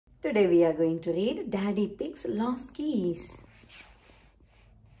Today we are going to read Daddy Pig's Lost Keys.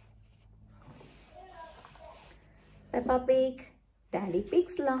 Peppa Pig, Daddy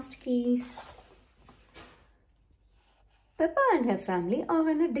Pig's Lost Keys. Peppa and her family are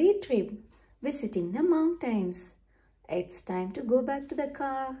on a day trip, visiting the mountains. It's time to go back to the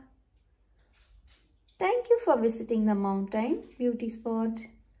car. Thank you for visiting the mountain, beauty spot,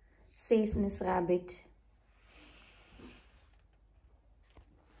 says Miss Rabbit.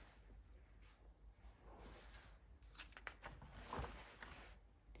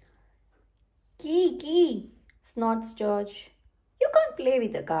 Key, snorts George. You can't play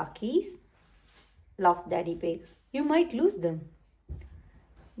with the car keys, laughs Daddy Pig. You might lose them.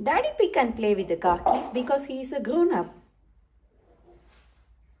 Daddy Pig can play with the car keys because he is a grown-up.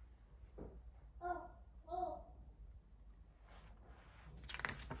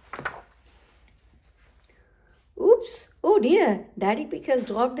 Oops, oh dear, Daddy Pig has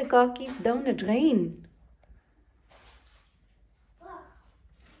dropped the car keys down a drain.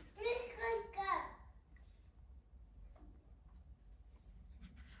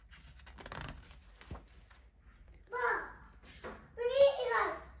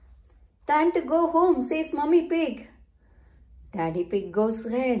 Time to go home, says Mummy Pig. Daddy Pig goes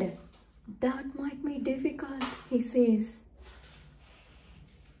red. That might be difficult, he says.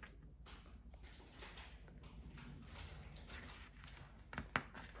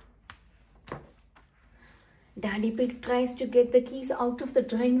 Daddy Pig tries to get the keys out of the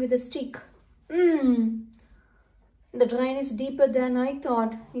drain with a stick. The drain is deeper than I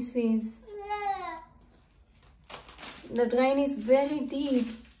thought, he says. The drain is very deep.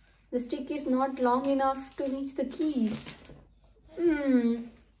 The stick is not long enough to reach the keys.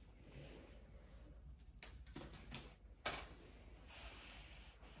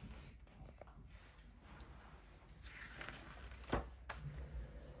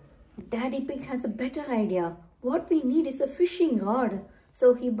 Daddy Pig has a better idea. What we need is a fishing rod.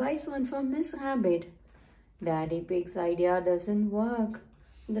 So he buys one from Miss Rabbit. Daddy Pig's idea doesn't work.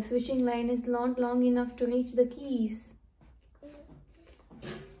 The fishing line is not long enough to reach the keys.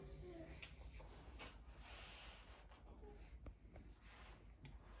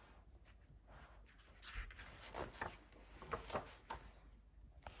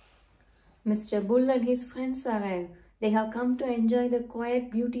 Mr. Bull and his friends arrive. They have come to enjoy the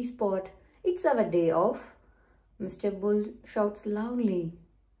quiet beauty spot. It's our day off. Mr. Bull shouts loudly.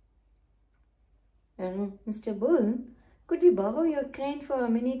 Mr. Bull, could we borrow your crane for a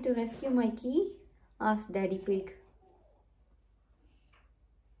minute to rescue my key? Asked Daddy Pig.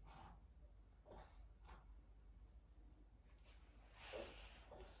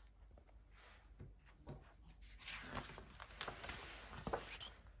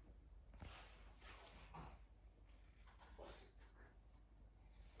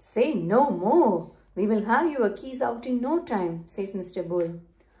 Say no more. We will have your keys out in no time, says Mr. Bull.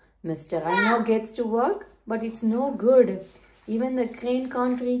 Mr. Rhino gets to work, but it's no good. Even the crane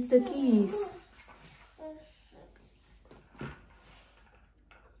can't reach the keys.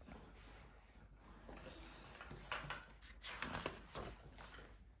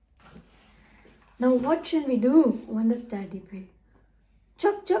 Now what shall we do? Wonders Daddy Pig.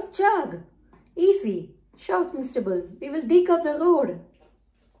 Chug, chug, chug. Easy, shouts Mr. Bull. We will dig up the road.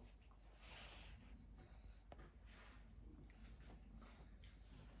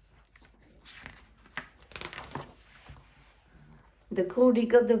 The crew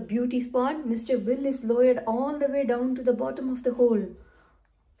dig up the beauty spot. Mr. Bull is lowered all the way down to the bottom of the hole.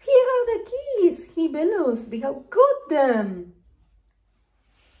 Here are the keys, he bellows. We have got them.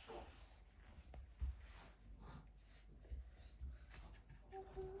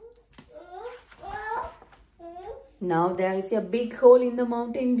 Now there is a big hole in the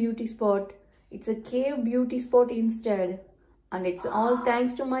mountain beauty spot. It's a cave beauty spot instead. And it's all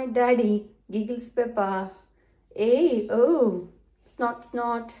thanks to my daddy, giggles Peppa. Hey, oh. Snort,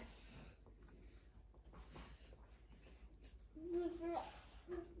 snort.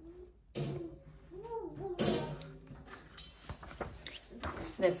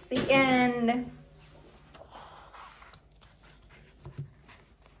 That's the end.